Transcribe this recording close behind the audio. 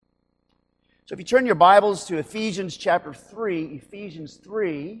So if you turn your Bibles to Ephesians chapter 3, Ephesians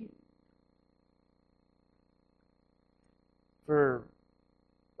 3, for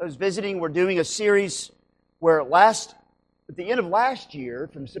those visiting, we're doing a series where at the end of last year,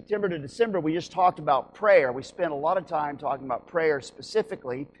 from September to December, we just talked about prayer. We spent a lot of time talking about prayer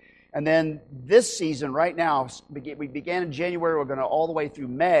specifically. And then this season, right now, we began in January, we're going to all the way through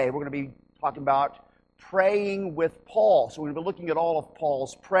May, we're going to be talking about praying with Paul. So we're going to be looking at all of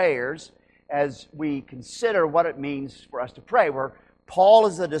Paul's prayers as we consider what it means for us to pray. Where Paul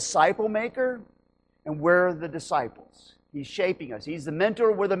is the disciple maker, and we're the disciples. He's shaping us. He's the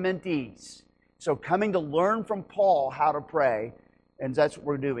mentor, we're the mentees. So coming to learn from Paul how to pray, and that's what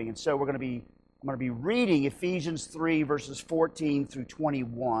we're doing. And so I'm going to be reading Ephesians 3, verses 14 through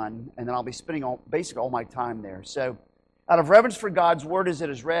 21, and then I'll be spending basically all my time there. So out of reverence for God's Word as it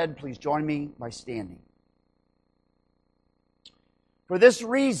is read, please join me by standing. For this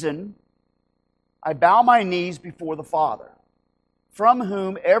reason, I bow my knees before the Father, from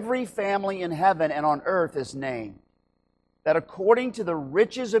whom every family in heaven and on earth is named, that according to the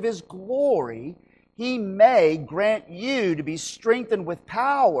riches of His glory, He may grant you to be strengthened with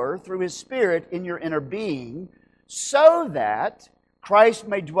power through His Spirit in your inner being, so that Christ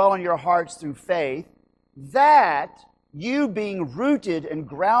may dwell in your hearts through faith, that you, being rooted and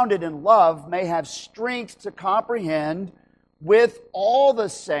grounded in love, may have strength to comprehend with all the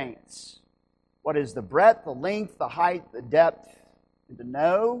saints what is the breadth, the length, the height, the depth, and to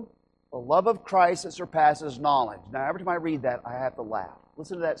know the love of Christ that surpasses knowledge. Now, every time I read that, I have to laugh.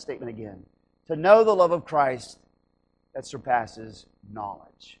 Listen to that statement again. To know the love of Christ that surpasses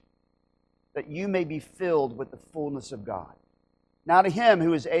knowledge, that you may be filled with the fullness of God. Now to Him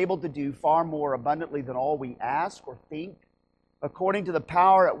who is able to do far more abundantly than all we ask or think, according to the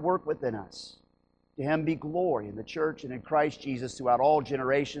power at work within us, to Him be glory in the church and in Christ Jesus throughout all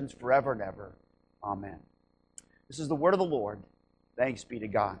generations, forever and ever. Amen. This is the word of the Lord. Thanks be to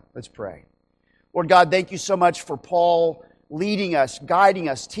God. Let's pray. Lord God, thank you so much for Paul leading us, guiding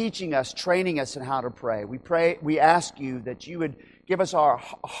us, teaching us, training us in how to pray. We ask you that you would give us our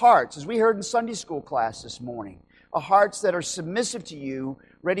hearts, as we heard in Sunday school class this morning, our hearts that are submissive to you,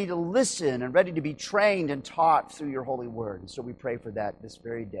 ready to listen and ready to be trained and taught through your holy word. And so we pray for that this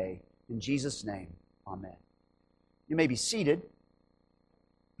very day. In Jesus' name, amen. You may be seated.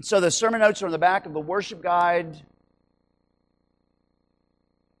 So the sermon notes are on the back of the worship guide.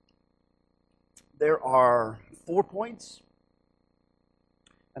 There are 4 points,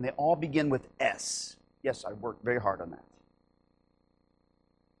 and they all begin with S. Yes, I worked very hard on that.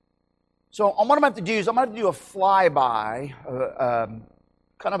 So what I'm going to have to do is I'm going to have to do a flyby,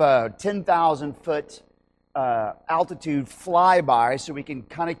 kind of a 10,000-foot altitude flyby, so we can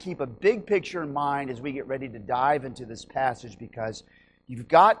kind of keep a big picture in mind as we get ready to dive into this passage, because you've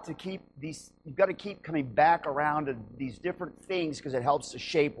got to keep coming back around to these different things, because it helps to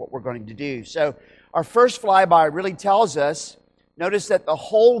shape what we're going to do. So our first flyby really tells us, notice that the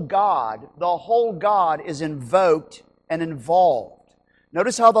whole God is invoked and involved.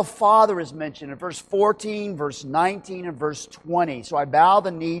 Notice how the Father is mentioned in verse 14, verse 19, and verse 20. So I bow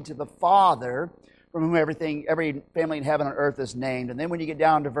the knee to the Father, from whom every family in heaven and earth is named. And then when you get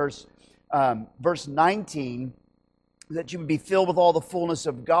down to verse 19, that you would be filled with all the fullness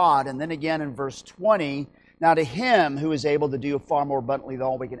of God. And then again in verse 20, now to Him who is able to do far more abundantly than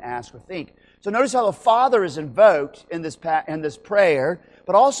all we can ask or think. So notice how the Father is invoked in this prayer,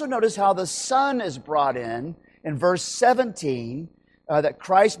 but also notice how the Son is brought in verse 17, that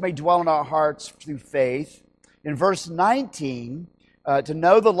Christ may dwell in our hearts through faith. In verse 19, to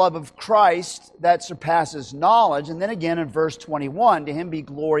know the love of Christ that surpasses knowledge. And then again in verse 21, to Him be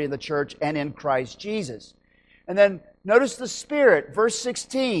glory in the church and in Christ Jesus. And then notice the Spirit, verse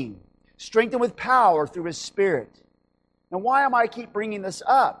 16, strengthened with power through His Spirit. Now why am I keep bringing this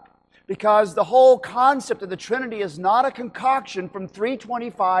up? Because the whole concept of the Trinity is not a concoction from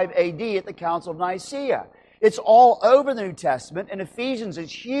 325 AD at the Council of Nicaea. It's all over the New Testament, and Ephesians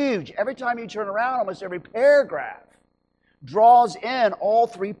is huge. Every time you turn around, almost every paragraph draws in all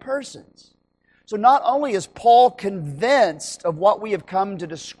three persons. So not only is Paul convinced of what we have come to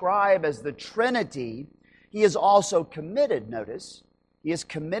describe as the Trinity, he is also committed, notice. He is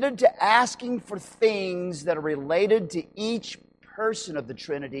committed to asking for things that are related to each person of the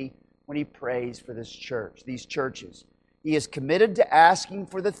Trinity when he prays for this church, these churches. He is committed to asking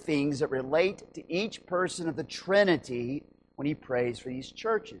for the things that relate to each person of the Trinity when he prays for these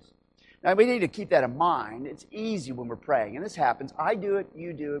churches. Now, we need to keep that in mind. It's easy when we're praying, and this happens. I do it,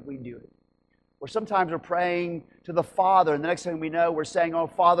 you do it, we do it. Or sometimes we're praying to the Father, and the next thing we know, we're saying, "Oh,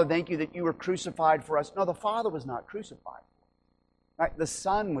 Father, thank you that you were crucified for us." No, the Father was not crucified. Right? The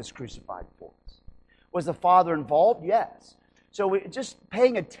Son was crucified for us. Was the Father involved? Yes. So just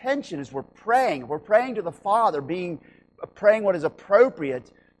paying attention as we're praying. We're praying to the Father, praying what is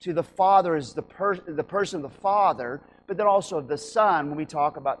appropriate to the Father as the person of the Father, but then also of the Son when we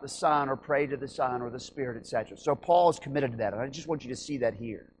talk about the Son or pray to the Son or the Spirit, etc. So Paul is committed to that, and I just want you to see that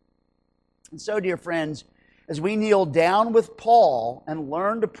here. And so, dear friends, as we kneel down with Paul and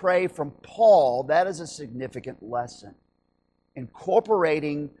learn to pray from Paul, that is a significant lesson.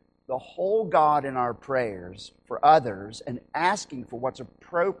 Incorporating the whole God in our prayers for others and asking for what's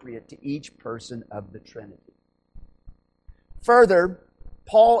appropriate to each person of the Trinity. Further,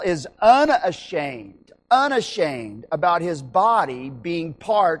 Paul is unashamed about his body being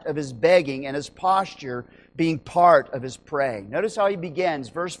part of his begging and his posture being part of his praying. Notice how he begins,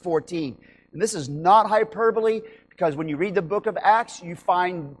 verse 14. And this is not hyperbole, because when you read the book of Acts, you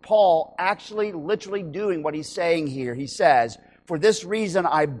find Paul actually literally doing what he's saying here. He says, "For this reason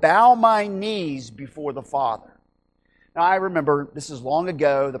I bow my knees before the Father." Now I remember, this is long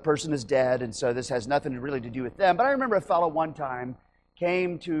ago, the person is dead, and so this has nothing really to do with them. But I remember a fellow one time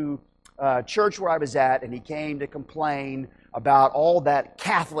came to church where I was at, and he came to complain about all that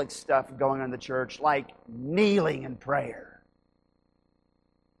Catholic stuff going on in the church, like kneeling in prayer.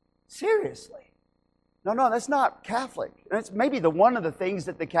 Seriously. No, that's not Catholic. It's maybe one of the things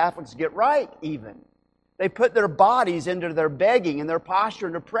that the Catholics get right, even. They put their bodies into their begging and their posture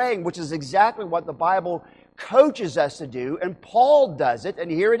into praying, which is exactly what the Bible coaches us to do, and Paul does it, and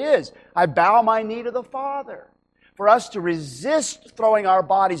here it is. I bow my knee to the Father. For us to resist throwing our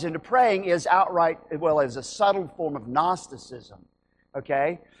bodies into praying is is a subtle form of Gnosticism.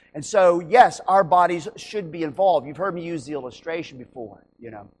 Okay? And so, yes, our bodies should be involved. You've heard me use the illustration before,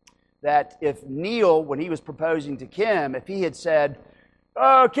 that if Neil, when he was proposing to Kim, if he had said,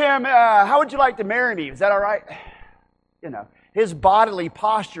 "Oh, Kim, how would you like to marry me? Is that all right?" His bodily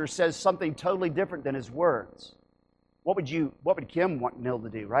posture says something totally different than his words. What would Kim want Neil to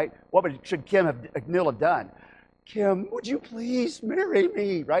do, right? Should Neil have done? "Kim, would you please marry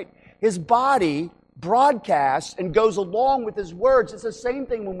me?" Right? His body broadcasts and goes along with his words. It's the same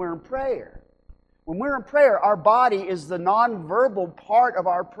thing when we're in prayer. When we're in prayer, our body is the nonverbal part of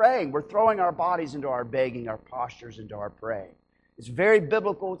our praying. We're throwing our bodies into our begging, our postures into our praying. It's very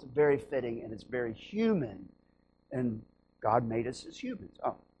biblical, it's very fitting, and it's very human. And God made us as humans.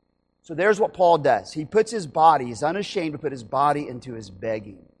 So there's what Paul does. He puts his body, he's unashamed to put his body into his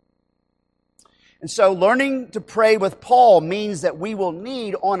begging. And so learning to pray with Paul means that we will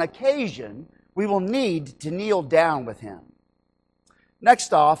need, on occasion, to kneel down with him.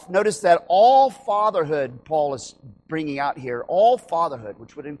 Next off, notice that all fatherhood, Paul is bringing out here, all fatherhood,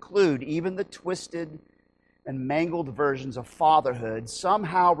 which would include even the twisted and mangled versions of fatherhood,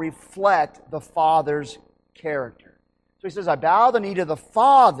 somehow reflect the Father's character. So he says, I bow the knee to the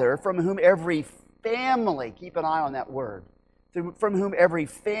Father, from whom every family, keep an eye on that word, from whom every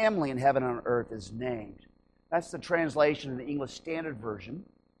family in heaven and on earth is named. That's the translation in the English Standard Version.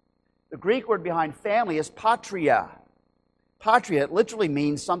 The Greek word behind family is patria. Patria, it literally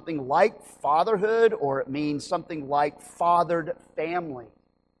means something like fatherhood, or it means something like fathered family.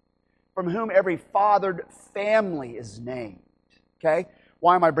 From whom every fathered family is named. Okay?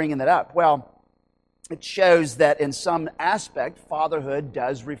 Why am I bringing that up? Well, it shows that in some aspect, fatherhood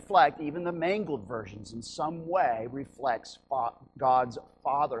does reflect, even the mangled versions in some way reflects God's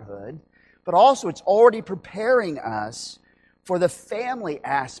fatherhood. But also it's already preparing us for the family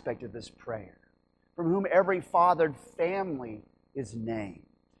aspect of this prayer. From whom every fathered family is named.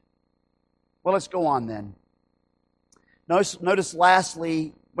 Well, let's go on then. Notice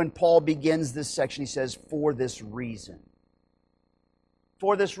lastly, when Paul begins this section, he says, for this reason.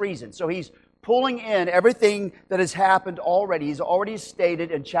 For this reason. So he's pulling in everything that has happened already. He's already stated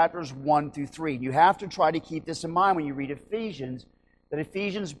in chapters 1 through 3. You have to try to keep this in mind when you read Ephesians, that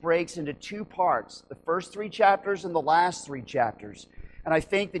Ephesians breaks into two parts, the first 3 chapters and the last 3 chapters. And I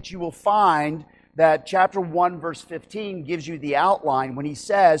think that you will find that chapter 1, verse 15 gives you the outline when he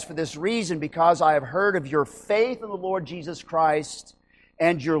says, for this reason, because I have heard of your faith in the Lord Jesus Christ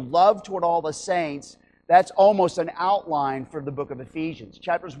and your love toward all the saints. That's almost an outline for the book of Ephesians.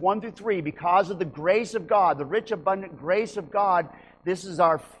 Chapters 1 through 3, because of the grace of God, the rich, abundant grace of God, this is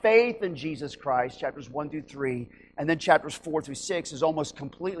our faith in Jesus Christ, chapters 1 through 3. And then chapters 4 through 6 is almost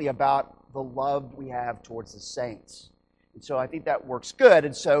completely about the love we have towards the saints. And so I think that works good.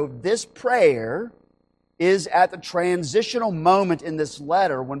 And so this prayer is at the transitional moment in this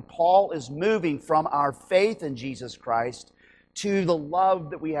letter when Paul is moving from our faith in Jesus Christ to the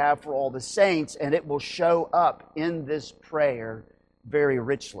love that we have for all the saints, and it will show up in this prayer very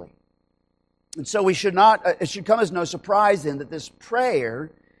richly. And so it should come as no surprise then that this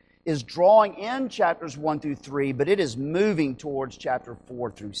prayer is drawing in chapters 1 through 3, but it is moving towards chapter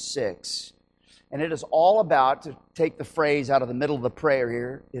 4 through 6. And it is all about, to take the phrase out of the middle of the prayer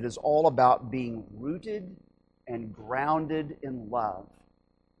here, it is all about being rooted and grounded in love.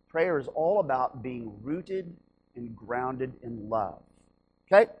 Prayer is all about being rooted and grounded in love.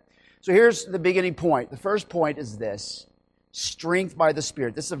 Okay? So here's the beginning point. The first point is this: strength by the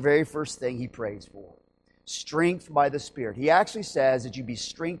Spirit. This is the very first thing he prays for. Strength by the Spirit. He actually says that you be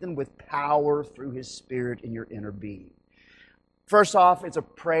strengthened with power through His Spirit in your inner being. First off, it's a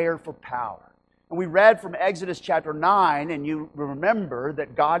prayer for power. And we read from Exodus chapter 9, and you remember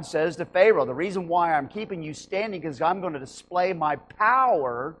that God says to Pharaoh, the reason why I'm keeping you standing is I'm going to display my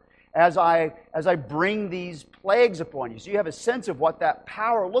power as I bring these plagues upon you. So you have a sense of what that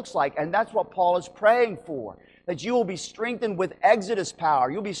power looks like, and that's what Paul is praying for. That you will be strengthened with Exodus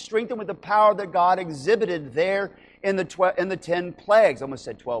power. You'll be strengthened with the power that God exhibited there in the 10 plagues. I almost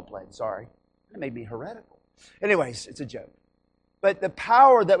said 12 plagues, sorry. That made me heretical. Anyways, it's a joke. But the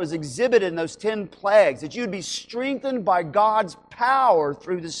power that was exhibited in those 10 plagues, that you'd be strengthened by God's power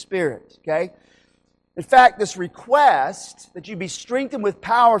through the Spirit, okay? In fact, this request, that you be strengthened with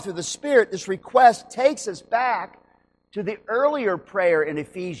power through the Spirit, this request takes us back to the earlier prayer in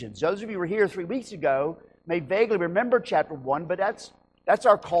Ephesians. Those of you who were here 3 weeks ago may vaguely remember chapter 1, but that's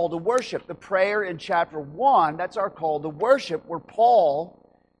our call to worship. The prayer in chapter 1, that's our call to worship, where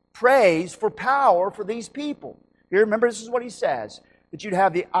Paul prays for power for these people. You remember, this is what he says: that you'd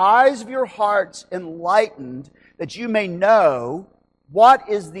have the eyes of your hearts enlightened, that you may know what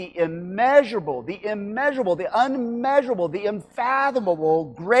is the immeasurable, the unmeasurable, the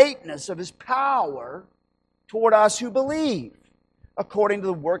unfathomable greatness of His power toward us who believe, according to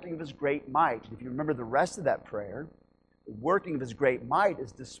the working of His great might. If you remember the rest of that prayer, the working of His great might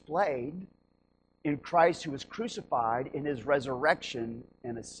is displayed in Christ who was crucified, in His resurrection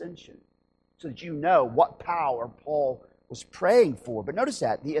and ascension, so that you know what power Paul was praying for. But notice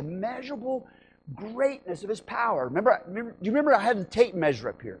that, the immeasurable greatness of His power. Do you remember I had a tape measure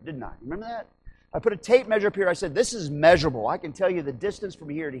up here, didn't I? Remember that? I put a tape measure up here. I said, this is measurable. I can tell you the distance from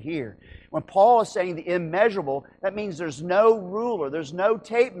here to here. When Paul is saying the immeasurable, that means there's no ruler, there's no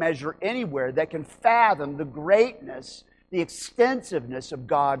tape measure anywhere that can fathom the greatness, the extensiveness of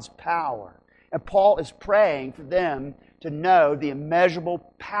God's power. And Paul is praying for them to know the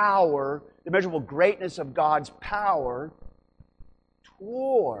immeasurable power, the immeasurable greatness of God's power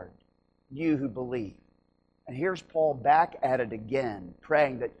toward you who believe. And here's Paul back at it again,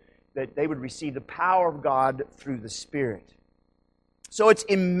 praying that they would receive the power of God through the Spirit. So it's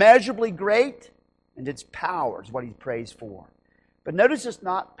immeasurably great, and its power is what he prays for. But notice it's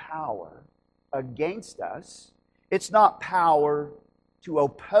not power against us. It's not power to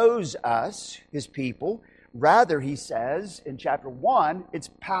oppose us, His people. Rather, he says in chapter 1, it's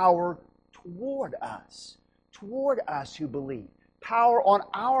power toward us who believe. Power on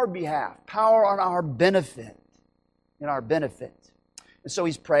our behalf, power on our benefit, in our benefit. And so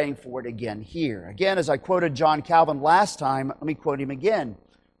he's praying for it again here. Again, as I quoted John Calvin last time, let me quote him again.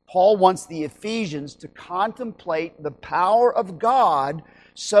 Paul wants the Ephesians to contemplate the power of God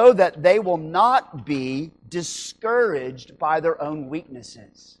so that they will not be discouraged by their own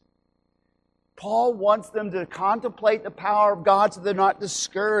weaknesses. Paul wants them to contemplate the power of God so they're not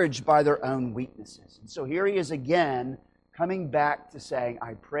discouraged by their own weaknesses. And so here he is again, coming back to saying,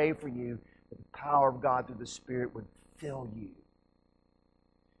 I pray for you that the power of God through the Spirit would fill you.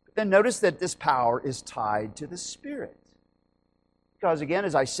 But then notice that this power is tied to the Spirit. Because again,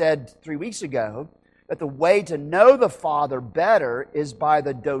 as I said 3 weeks ago, that the way to know the Father better is by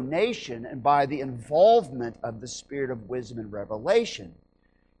the donation and by the involvement of the Spirit of wisdom and revelation.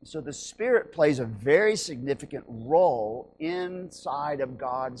 So the Spirit plays a very significant role inside of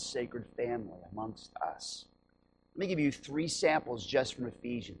God's sacred family amongst us. Let me give you 3 samples just from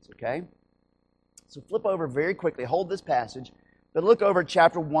Ephesians, okay? So flip over very quickly, hold this passage, but look over at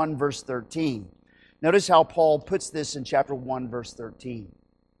chapter 1, verse 13. Notice how Paul puts this in chapter 1, verse 13.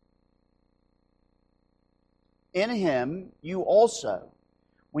 In Him you also,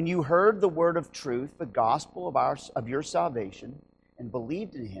 when you heard the word of truth, the gospel of your salvation, and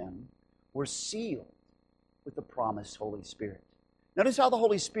believed in Him, were sealed with the promised Holy Spirit. Notice how the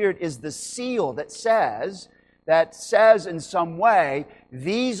Holy Spirit is the seal that says in some way,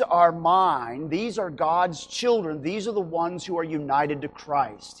 these are mine, these are God's children, these are the ones who are united to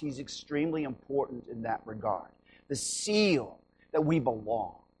Christ. He's extremely important in that regard. The seal that we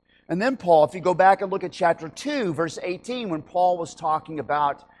belong. And then Paul, if you go back and look at chapter 2, verse 18, when Paul was talking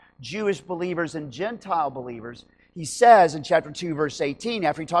about Jewish believers and Gentile believers, he says in chapter 2, verse 18,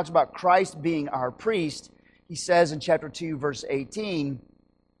 after he talks about Christ being our priest, he says in chapter 2, verse 18,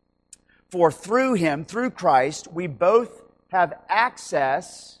 For through Him, through Christ, we both have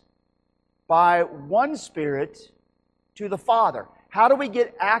access by one Spirit to the Father. How do we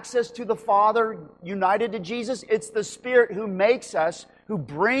get access to the Father united to Jesus? It's the Spirit who makes us, who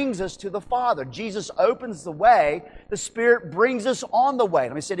brings us to the Father. Jesus opens the way, the Spirit brings us on the way.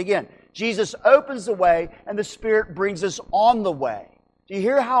 Let me say it again. Jesus opens the way, and the Spirit brings us on the way. Do you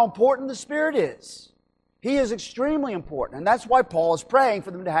hear how important the Spirit is? He is extremely important, and that's why Paul is praying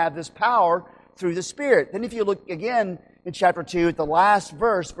for them to have this power through the Spirit. Then if you look again in chapter 2 at the last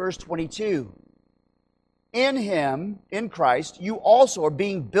verse, verse 22. In Him, in Christ, you also are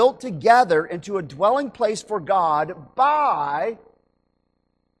being built together into a dwelling place for God by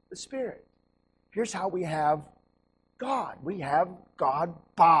the Spirit. Here's how we have God. We have God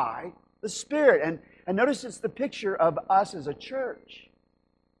by the Spirit. And notice it's the picture of us as a church.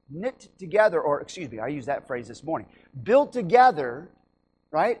 Knit together, or excuse me, I used that phrase this morning. Built together,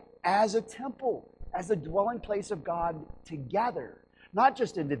 right, as a temple, as a dwelling place of God together. Not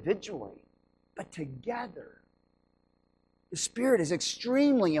just individually, but together. The Spirit is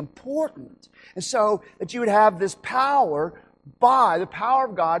extremely important. And so that you would have this power by the power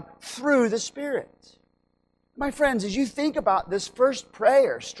of God through the Spirit. My friends, as you think about this first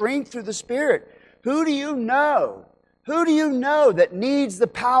prayer, strength through the Spirit, who do you know? Who do you know that needs the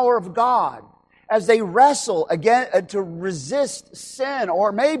power of God as they wrestle again to resist sin,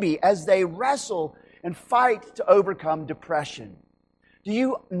 or maybe as they wrestle and fight to overcome depression? Do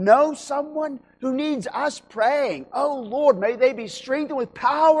you know someone who needs us praying, "Oh Lord, may they be strengthened with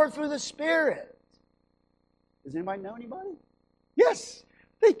power through the Spirit"? Does anybody know anybody? Yes.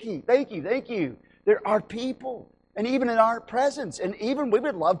 Thank you, thank you, thank you. There are people, and even in our presence, and even we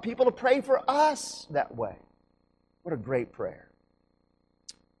would love people to pray for us that way. What a great prayer.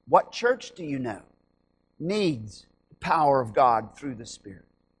 What church do you know needs the power of God through the Spirit?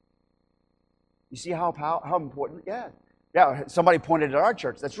 You see how important? Yeah, somebody pointed at our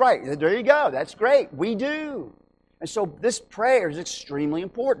church. That's right. There you go. That's great. We do. And so this prayer is extremely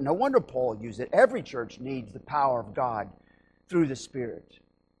important. No wonder Paul used it. Every church needs the power of God through the Spirit.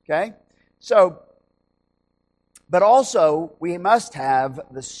 Okay? So, but also we must have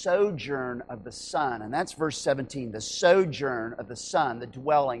the sojourn of the Son. And that's verse 17. The sojourn of the Son, the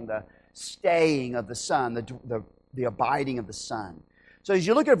dwelling, the staying of the Son, the abiding of the Son. So as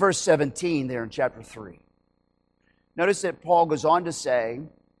you look at verse 17 there in chapter 3, notice that Paul goes on to say,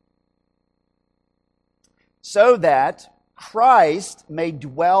 so that Christ may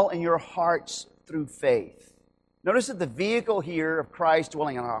dwell in your hearts through faith. Notice that the vehicle here of Christ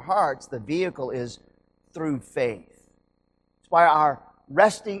dwelling in our hearts, the vehicle is through faith. It's by our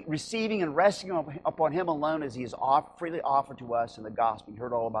receiving and resting upon Him alone as He is freely offered to us in the gospel. You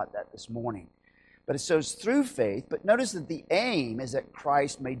heard all about that this morning. But it says through faith, but notice that the aim is that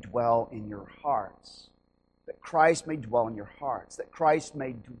Christ may dwell in your hearts. That Christ may dwell in your hearts. That Christ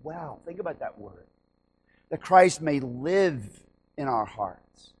may dwell. Think about that word. That Christ may live in our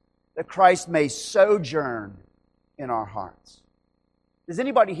hearts. That Christ may sojourn in our hearts. Does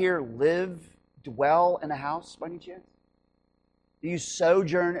anybody here dwell in a house by any chance? Do you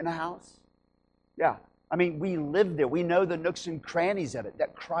sojourn in a house? Yeah. I mean, we live there. We know the nooks and crannies of it.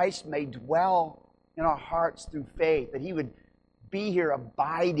 That Christ may dwell in our hearts through faith. That He would be here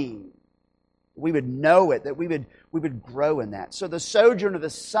abiding. We would know it. That we would grow in that. So the sojourn of the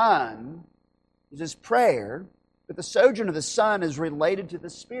Son is His prayer. But the sojourn of the Son is related to the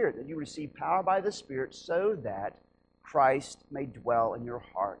Spirit. That you receive power by the Spirit so that Christ may dwell in your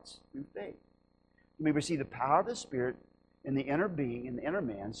hearts through faith. You may receive the power of the Spirit in the inner being, in the inner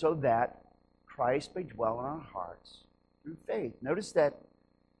man, so that Christ may dwell in our hearts through faith. Notice that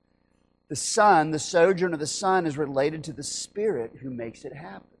the Son, the sojourn of the Son, is related to the Spirit who makes it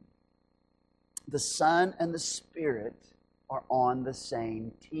happen. The Son and the Spirit are on the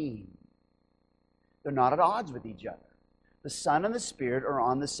same team. They're not at odds with each other. The Son and the Spirit are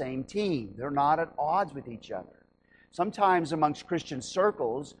on the same team. They're not at odds with each other. Sometimes amongst Christian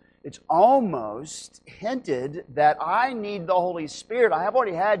circles, it's almost hinted that I need the Holy Spirit. I have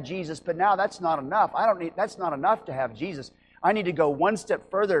already had Jesus, but now that's not enough. That's not enough to have Jesus. I need to go one step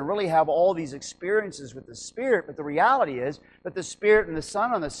further and really have all these experiences with the Spirit. But the reality is that the Spirit and the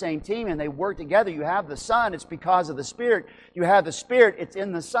Son are on the same team and they work together. You have the Son, it's because of the Spirit. You have the Spirit, it's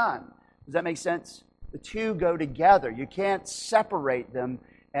in the Son. Does that make sense? The two go together. You can't separate them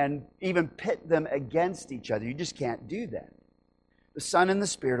and even pit them against each other. You just can't do that. The Son and the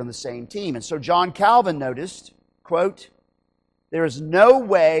Spirit on the same team. And so John Calvin noticed, quote, there is no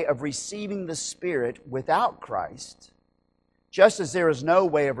way of receiving the Spirit without Christ, just as there is no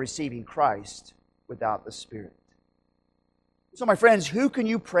way of receiving Christ without the Spirit. So, my friends, who can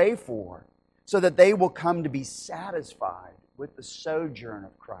you pray for so that they will come to be satisfied with the sojourn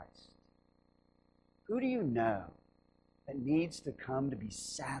of Christ? Who do you know that needs to come to be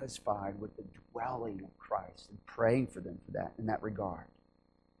satisfied with the dwelling of Christ, and praying for them for that in that regard?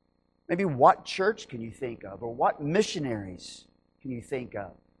 Maybe what church can you think of, or what missionaries can you think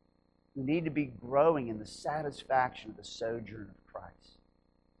of who need to be growing in the satisfaction of the sojourn of Christ?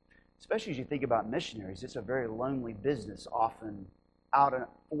 Especially as you think about missionaries, it's a very lonely business, often out in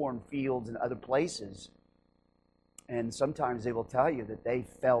foreign fields and other places. And sometimes they will tell you that they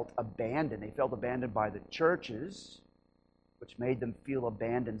felt abandoned. They felt abandoned by the churches, which made them feel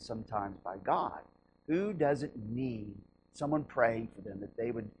abandoned sometimes by God. Who doesn't need someone praying for them that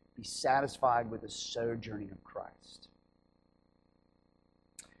they would be satisfied with the sojourning of Christ?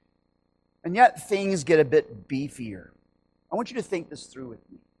 And yet things get a bit beefier. I want you to think this through with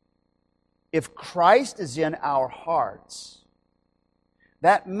me. If Christ is in our hearts,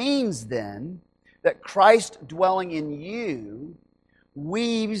 that means then that Christ dwelling in you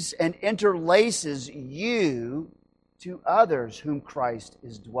weaves and interlaces you to others whom Christ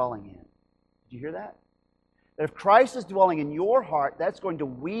is dwelling in. Did you hear that? That if Christ is dwelling in your heart, that's going to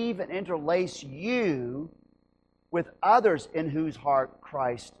weave and interlace you with others in whose heart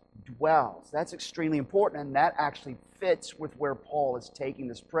Christ dwells. That's extremely important, and that actually fits with where Paul is taking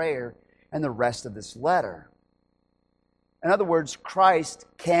this prayer and the rest of this letter. In other words, Christ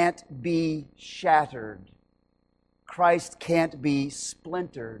can't be shattered. Christ can't be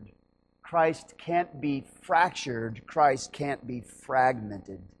splintered. Christ can't be fractured. Christ can't be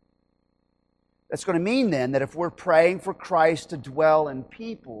fragmented. That's going to mean then that if we're praying for Christ to dwell in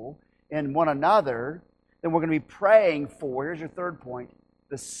people, in one another, then we're going to be praying for, here's your third point,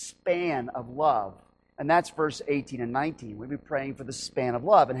 the span of love. And that's verse 18 and 19. We'll be praying for the span of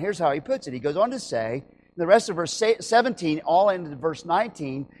love. And here's how he puts it. He goes on to say, in the rest of verse 17, all into verse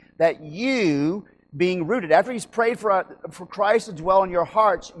 19, that you, being rooted, after he's prayed for Christ to dwell in your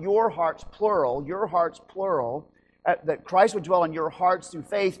hearts plural, that Christ would dwell in your hearts through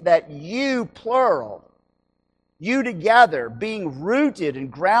faith, that you, plural, you together, being rooted and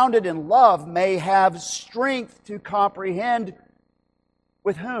grounded in love, may have strength to comprehend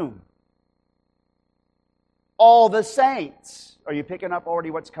with whom? All the saints. Are you picking up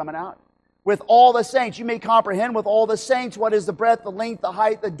already what's coming out? With all the saints. You may comprehend with all the saints what is the breadth, the length, the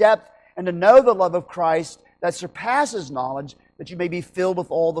height, the depth, and to know the love of Christ that surpasses knowledge, that you may be filled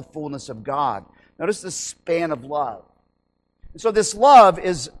with all the fullness of God. Notice the span of love. And so this love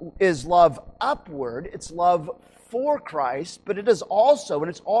is love upward. It's love for Christ, but it is also, and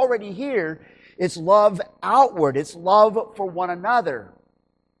it's already here, it's love outward. It's love for one another.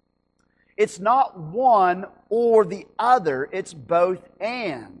 It's not one or the other. It's both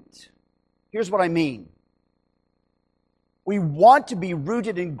and. Here's what I mean. We want to be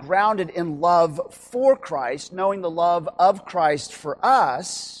rooted and grounded in love for Christ, knowing the love of Christ for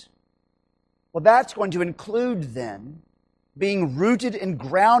us. Well, that's going to include then being rooted and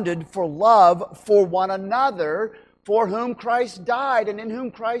grounded for love for one another, for whom Christ died and in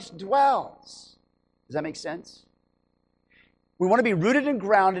whom Christ dwells. Does that make sense? We want to be rooted and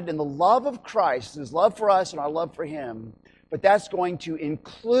grounded in the love of Christ, His love for us and our love for Him. But that's going to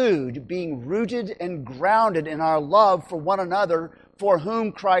include being rooted and grounded in our love for one another, for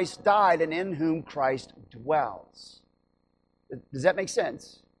whom Christ died and in whom Christ dwells. Does that make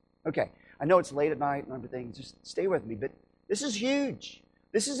sense? Okay. I know it's late at night and everything. Just stay with me. But this is huge.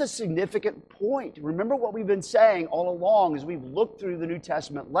 This is a significant point. Remember what we've been saying all along as we've looked through the New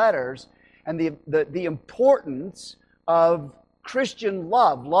Testament letters and the importance of Christian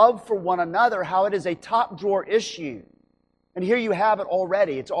love for one another, how it is a top drawer issue. And here you have it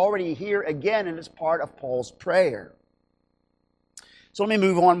already. It's already here again, and it's part of Paul's prayer. So let me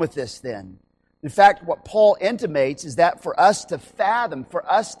move on with this then. In fact, what Paul intimates is that for us to fathom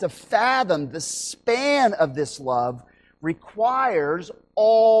the span of this love requires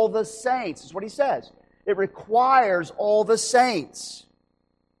all the saints. That's what he says. It requires all the saints.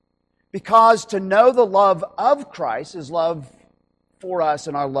 Because to know the love of Christ, His love for us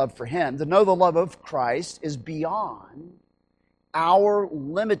and our love for Him, to know the love of Christ is beyond our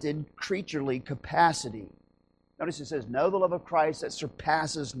limited creaturely capacity. Notice it says, know the love of Christ that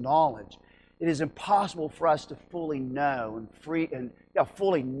surpasses knowledge. It is impossible for us to fully know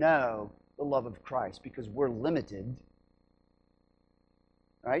fully know the love of Christ because we're limited.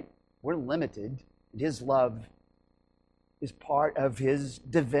 Right? We're limited. And His love is part of His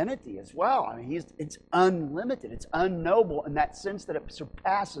divinity as well. I mean, it's unlimited. It's unknowable in that sense that it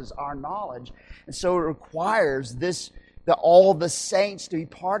surpasses our knowledge. And so it requires all the saints to be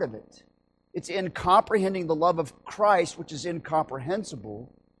part of it. It's in comprehending the love of Christ, which is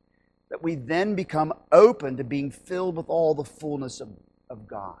incomprehensible, that we then become open to being filled with all the fullness of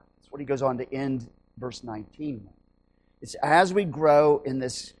God. That's what he goes on to end verse 19 with. It's as we grow in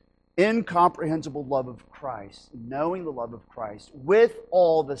this incomprehensible love of Christ, knowing the love of Christ with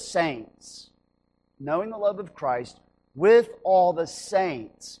all the saints, knowing the love of Christ with all the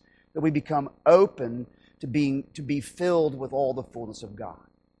saints, that we become open to be filled with all the fullness of God.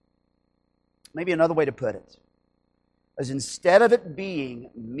 Maybe another way to put it is, instead of it being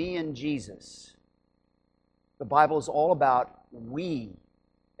me and Jesus, the Bible is all about we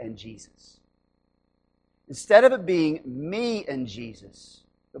and Jesus. Instead of it being me and Jesus,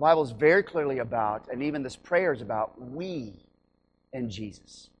 the Bible is very clearly about, and even this prayer is about, we and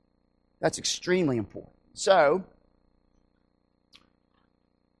Jesus. That's extremely important. So,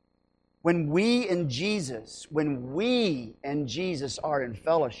 when we and Jesus are in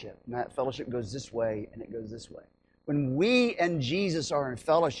fellowship, and that fellowship goes this way and it goes this way. When we and Jesus are in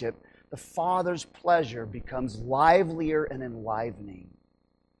fellowship, the Father's pleasure becomes livelier and enlivening.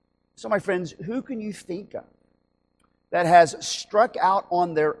 So, my friends, who can you think of that has struck out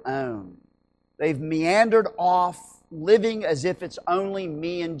on their own? They've meandered off, living as if it's only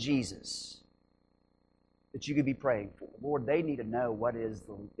me and Jesus, that you could be praying for. Lord, they need to know what is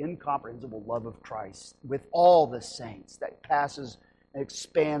the incomprehensible love of Christ with all the saints that passes and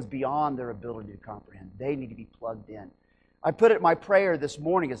expands beyond their ability to comprehend. They need to be plugged in. I put it in my prayer this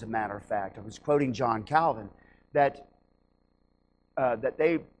morning, as a matter of fact. I was quoting John Calvin, that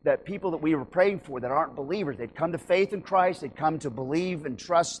people that we were praying for that aren't believers, they'd come to faith in Christ, they'd come to believe and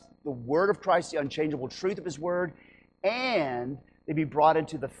trust the Word of Christ, the unchangeable truth of His Word, and they'd be brought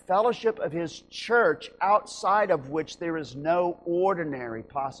into the fellowship of His church, outside of which there is no ordinary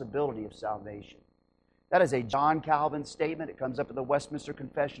possibility of salvation. That is a John Calvin statement. It comes up in the Westminster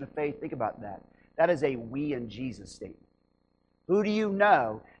Confession of Faith. Think about that. That is a we and Jesus statement. Who do you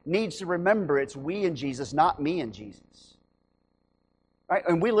know needs to remember it's we and Jesus, not me and Jesus? Right?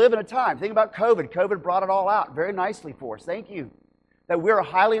 And we live in a time, think about COVID. COVID brought it all out very nicely for us. Thank you. That we're a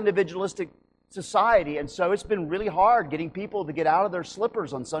highly individualistic society, and so it's been really hard getting people to get out of their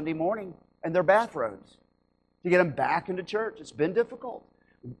slippers on Sunday morning and their bathrobes, to get them back into church. It's been difficult.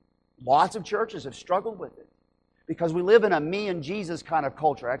 Lots of churches have struggled with it because we live in a me and Jesus kind of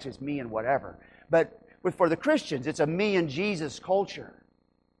culture. Actually, it's me and whatever. But for the Christians, it's a me and Jesus culture.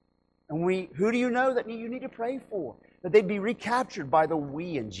 And who do you know that you need to pray for? That they'd be recaptured by the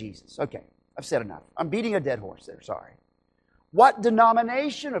we and Jesus. Okay, I've said enough. I'm beating a dead horse there, sorry. What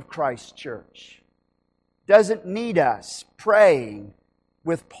denomination of Christ's church doesn't need us praying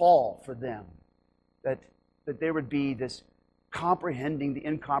with Paul for them? That there would be this comprehending the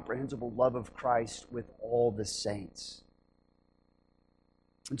incomprehensible love of Christ with all the saints.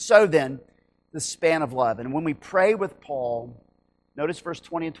 And so then, the span of love. And when we pray with Paul, notice verse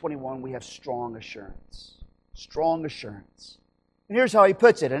 20 and 21, we have strong assurance. Strong assurance. And here's how he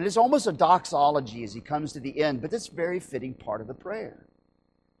puts it, and it's almost a doxology as he comes to the end, but it's a very fitting part of the prayer.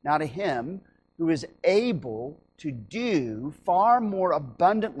 Now to Him who is able to do far more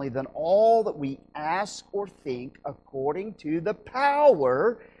abundantly than all that we ask or think, according to the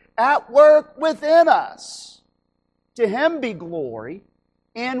power at work within us. To Him be glory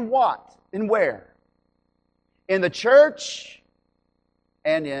in what? In where? In the church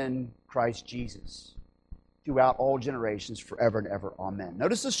and in Christ Jesus, throughout all generations, forever and ever. Amen.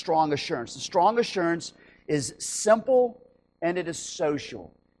 Notice the strong assurance. The strong assurance is simple and it is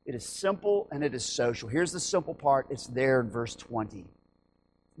social. It is simple and it is social. Here's the simple part. It's there in verse 20.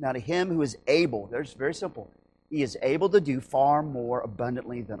 Now to Him who is able, there's very simple. He is able to do far more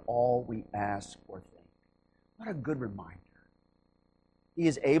abundantly than all we ask or think. What a good reminder. He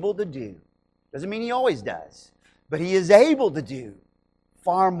is able to do. Doesn't mean He always does, but He is able to do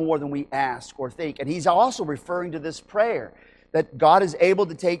far more than we ask or think. And he's also referring to this prayer, that God is able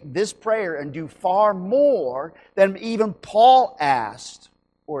to take this prayer and do far more than even Paul asked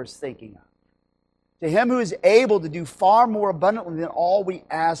or is thinking of. To Him who is able to do far more abundantly than all we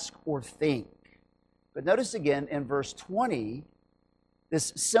ask or think. But notice again in verse 20,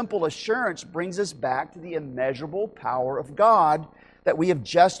 this simple assurance brings us back to the immeasurable power of God that we have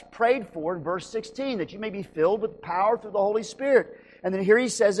just prayed for in verse 16, that you may be filled with power through the Holy Spirit. And then here he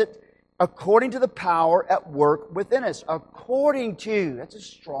says it, according to the power at work within us. According to, that's a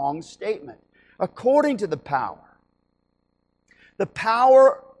strong statement. According to the power. The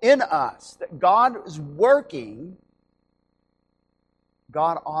power in us that God is working,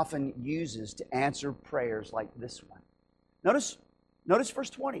 God often uses to answer prayers like this one. Notice verse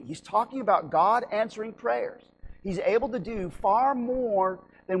 20. He's talking about God answering prayers. He's able to do far more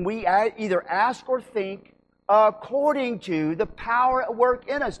then we either ask or think according to the power at work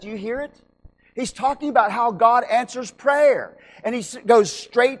in us. Do you hear it? He's talking about how God answers prayer. And he goes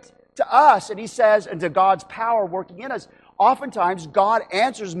straight to us and he says, and to God's power working in us. Oftentimes, God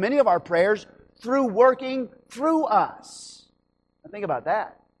answers many of our prayers through working through us. Now think about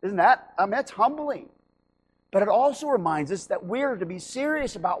that. Isn't that? That's humbling. But it also reminds us that we're to be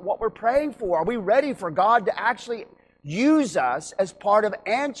serious about what we're praying for. Are we ready for God to actually use us as part of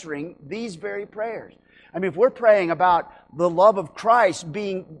answering these very prayers? I mean, if we're praying about the love of Christ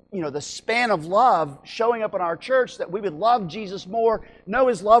being, the span of love showing up in our church, that we would love Jesus more, know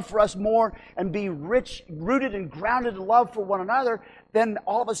His love for us more, and be rich, rooted and grounded in love for one another, then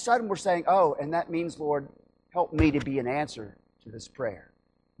all of a sudden we're saying, oh, and that means, Lord, help me to be an answer to this prayer.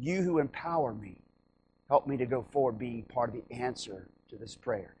 You who empower me, help me to go forward being part of the answer to this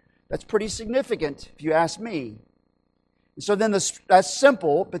prayer. That's pretty significant, if you ask me. So then that's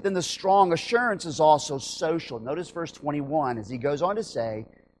simple, but then the strong assurance is also social. Notice verse 21 as he goes on to say,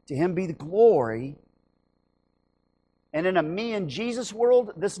 to Him be the glory. And in a me and Jesus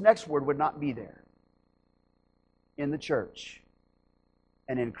world, this next word would not be there. In the church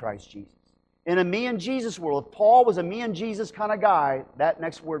and in Christ Jesus. In a me and Jesus world, if Paul was a me and Jesus kind of guy, that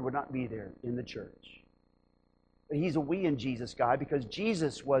next word would not be there, in the church. But he's a we and Jesus guy because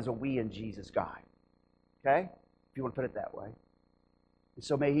Jesus was a we and Jesus guy. Okay? If you want to put it that way. And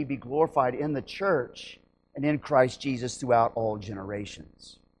so may He be glorified in the church and in Christ Jesus throughout all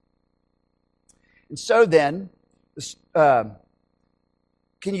generations. And so then, can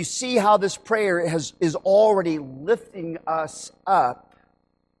you see how this prayer is already lifting us up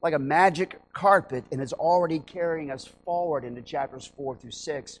like a magic carpet and is already carrying us forward into chapters 4 through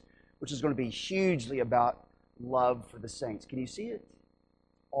 6, which is going to be hugely about love for the saints. Can you see it?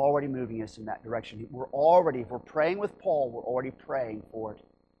 Already moving us in that direction. If we're praying with Paul, we're already praying for it.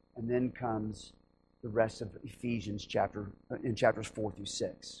 And then comes the rest of Ephesians in chapters 4 through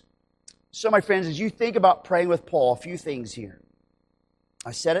 6. So, my friends, as you think about praying with Paul, a few things here.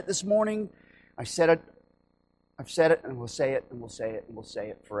 I said it this morning. I've said it, and we'll say it, and we'll say it, and we'll say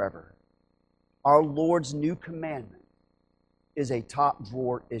it forever. Our Lord's new commandment is a top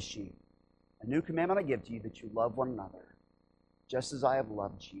drawer issue. A new commandment I give to you, that you love one another. Just as I have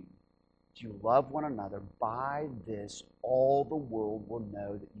loved you, that you love one another. By this, all the world will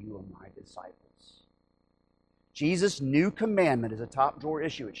know that you are my disciples. Jesus' new commandment is a top drawer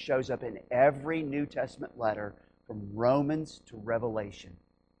issue. It shows up in every New Testament letter from Romans to Revelation.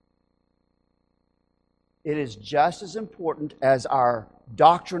 It is just as important as our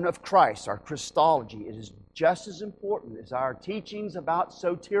doctrine of Christ, our Christology. It is just as important as our teachings about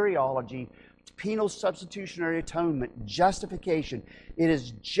soteriology, penal substitutionary atonement, justification. It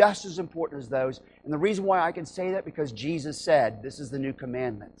is just as important as those. And the reason why I can say that, because Jesus said, this is the new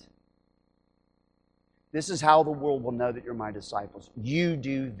commandment. This is how the world will know that you're my disciples. You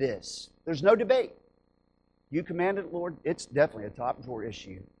do this. There's no debate. You commanded it, Lord. It's definitely a top drawer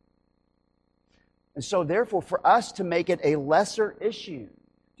issue. And so therefore, for us to make it a lesser issue,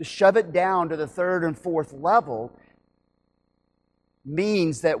 to shove it down to the third and fourth level,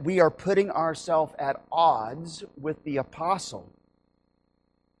 means that we are putting ourselves at odds with the apostle.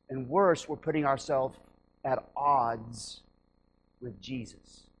 And worse, we're putting ourselves at odds with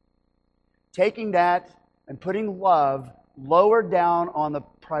Jesus. Taking that and putting love lower down on the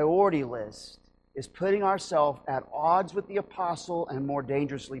priority list is putting ourselves at odds with the apostle, and more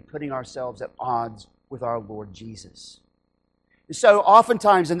dangerously, putting ourselves at odds with our Lord Jesus. So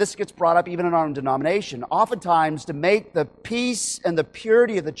oftentimes, and this gets brought up even in our own denomination, oftentimes to make the peace and the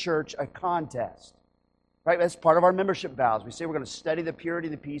purity of the church a contest. Right? That's part of our membership vows. We say we're going to study the purity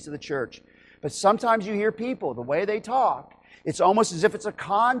and the peace of the church. But sometimes you hear people, the way they talk, it's almost as if it's a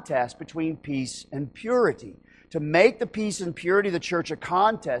contest between peace and purity. To make the peace and purity of the church a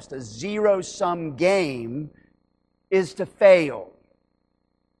contest, a zero-sum game, is to fail.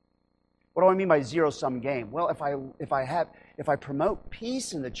 What do I mean by zero-sum game? Well, if I promote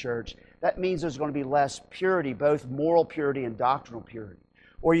peace in the church, that means there's going to be less purity, both moral purity and doctrinal purity.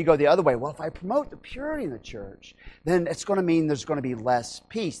 Or you go the other way. Well, if I promote the purity in the church, then it's going to mean there's going to be less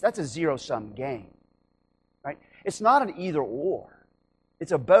peace. That's a zero-sum game. Right? It's not an either-or.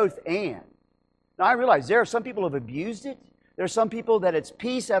 It's a both-and. Now, I realize there are some people who have abused it. There are some people that it's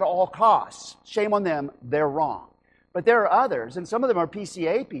peace at all costs. Shame on them. They're wrong. But there are others, and some of them are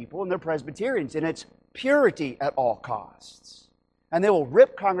PCA people, and they're Presbyterians, and it's purity at all costs. And they will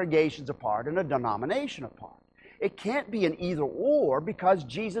rip congregations apart and a denomination apart. It can't be an either-or, because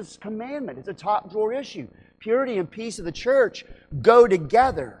Jesus' commandment is a top drawer issue. Purity and peace of the church go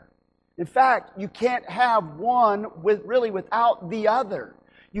together. In fact, you can't have one without the other.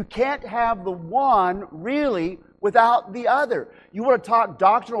 You can't have the one really without the other. You want to talk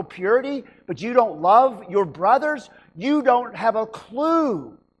doctrinal purity, but you don't love your brothers? You don't have a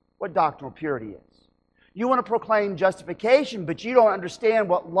clue what doctrinal purity is. You want to proclaim justification, but you don't understand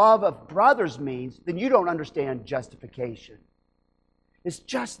what love of brothers means, then you don't understand justification. It's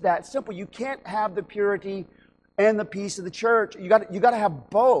just that simple. You can't have the purity and the peace of the church. You got to have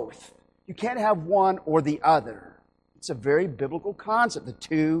both. You can't have one or the other. It's a very biblical concept. The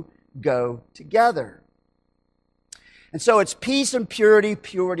two go together. And so it's peace and purity,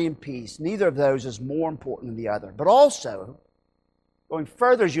 purity and peace. Neither of those is more important than the other. But also, going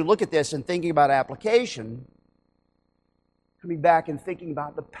further as you look at this and thinking about application, coming back and thinking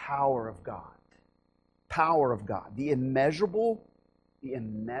about the power of God. Power of God. The immeasurable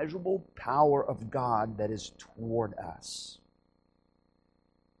power of God that is toward us.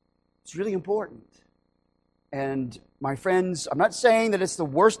 It's really important. And my friends, I'm not saying that it's the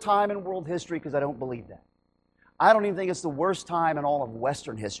worst time in world history because I don't believe that. I don't even think it's the worst time in all of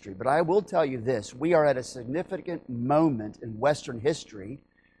Western history. But I will tell you this. We are at a significant moment in Western history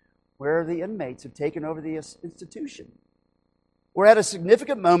where the inmates have taken over the institution. We're at a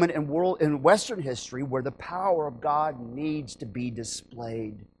significant moment in Western history where the power of God needs to be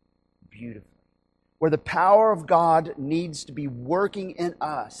displayed beautifully. Where the power of God needs to be working in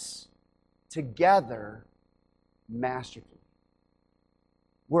us together masterfully.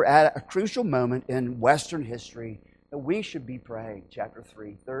 We're at a crucial moment in Western history that we should be praying, chapter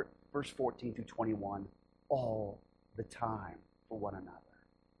 3, verse 14 through 21, all the time for one another.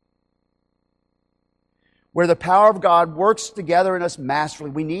 Where the power of God works together in us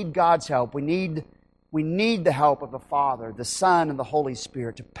masterfully, we need God's help. We need the help of the Father, the Son, and the Holy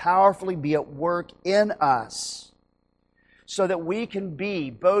Spirit to powerfully be at work in us so that we can be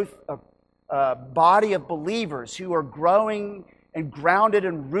both a body of believers who are growing and grounded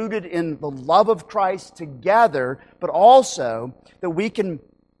and rooted in the love of Christ together, but also that we can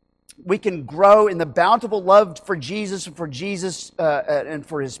grow in the bountiful love for Jesus and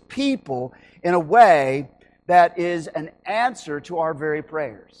for His people in a way that is an answer to our very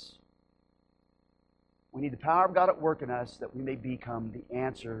prayers. We need the power of God at work in us that we may become the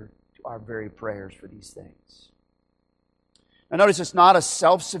answer to our very prayers for these things. Now notice it's not a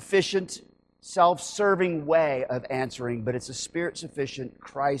self-sufficient, self-serving way of answering, but it's a Spirit-sufficient,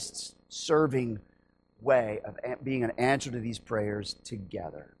 Christ-serving way of being an answer to these prayers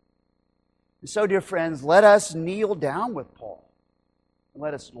together. And so, dear friends, let us kneel down with Paul and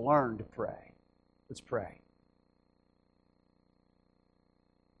let us learn to pray. Let's pray.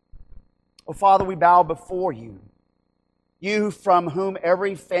 Oh, Father, we bow before you. You from whom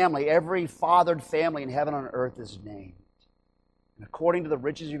every family, every fathered family in heaven and on earth is named. And according to the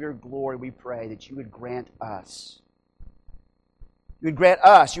riches of your glory, we pray that you would grant us. You would grant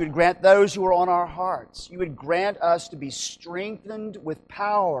us. You would grant those who are on our hearts. You would grant us to be strengthened with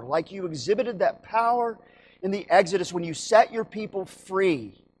power, like you exhibited that power in the Exodus when you set your people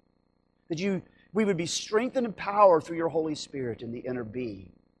free. That we would be strengthened in power through your Holy Spirit in the inner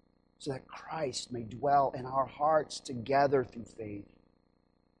being, so that Christ may dwell in our hearts together through faith.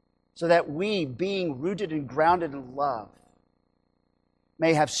 So that we, being rooted and grounded in love,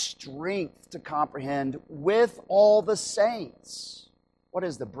 may have strength to comprehend with all the saints what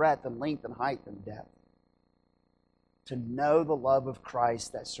is the breadth and length and height and depth. To know the love of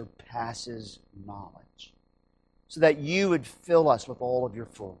Christ that surpasses knowledge. So that you would fill us with all of your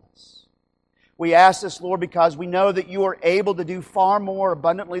fullness. We ask this, Lord, because we know that you are able to do far more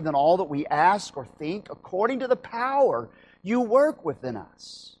abundantly than all that we ask or think, according to the power you work within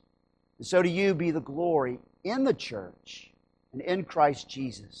us. And so to you be the glory in the church and in Christ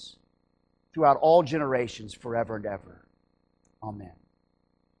Jesus throughout all generations, forever and ever. Amen.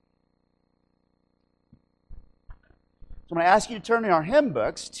 So I'm going to ask you to turn in our hymn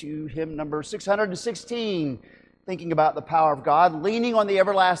books to hymn number 616, thinking about the power of God, leaning on the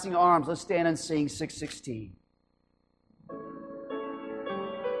everlasting arms. Let's stand and sing 616.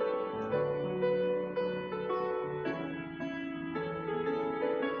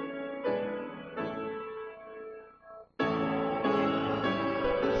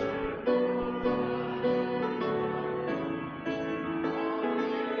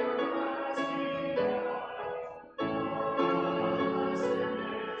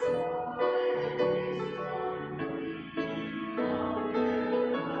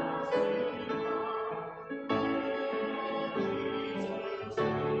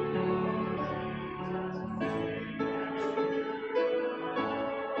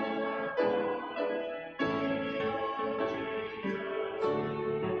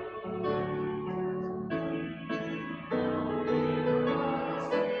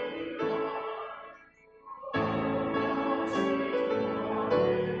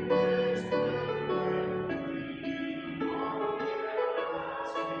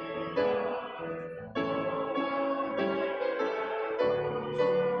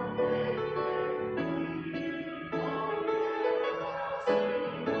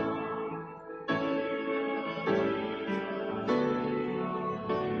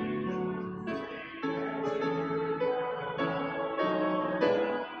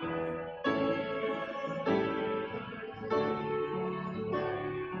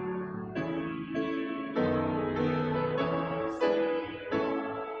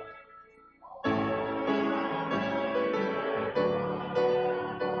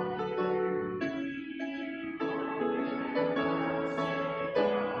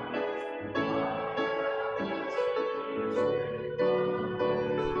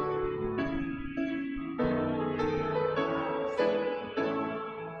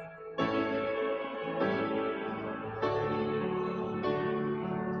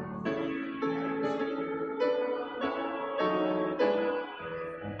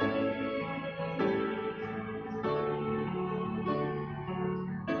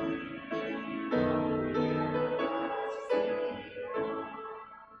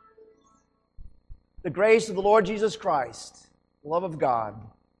 the grace of the Lord Jesus Christ, the love of God,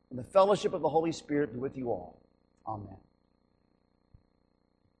 and the fellowship of the Holy Spirit be with you all. Amen.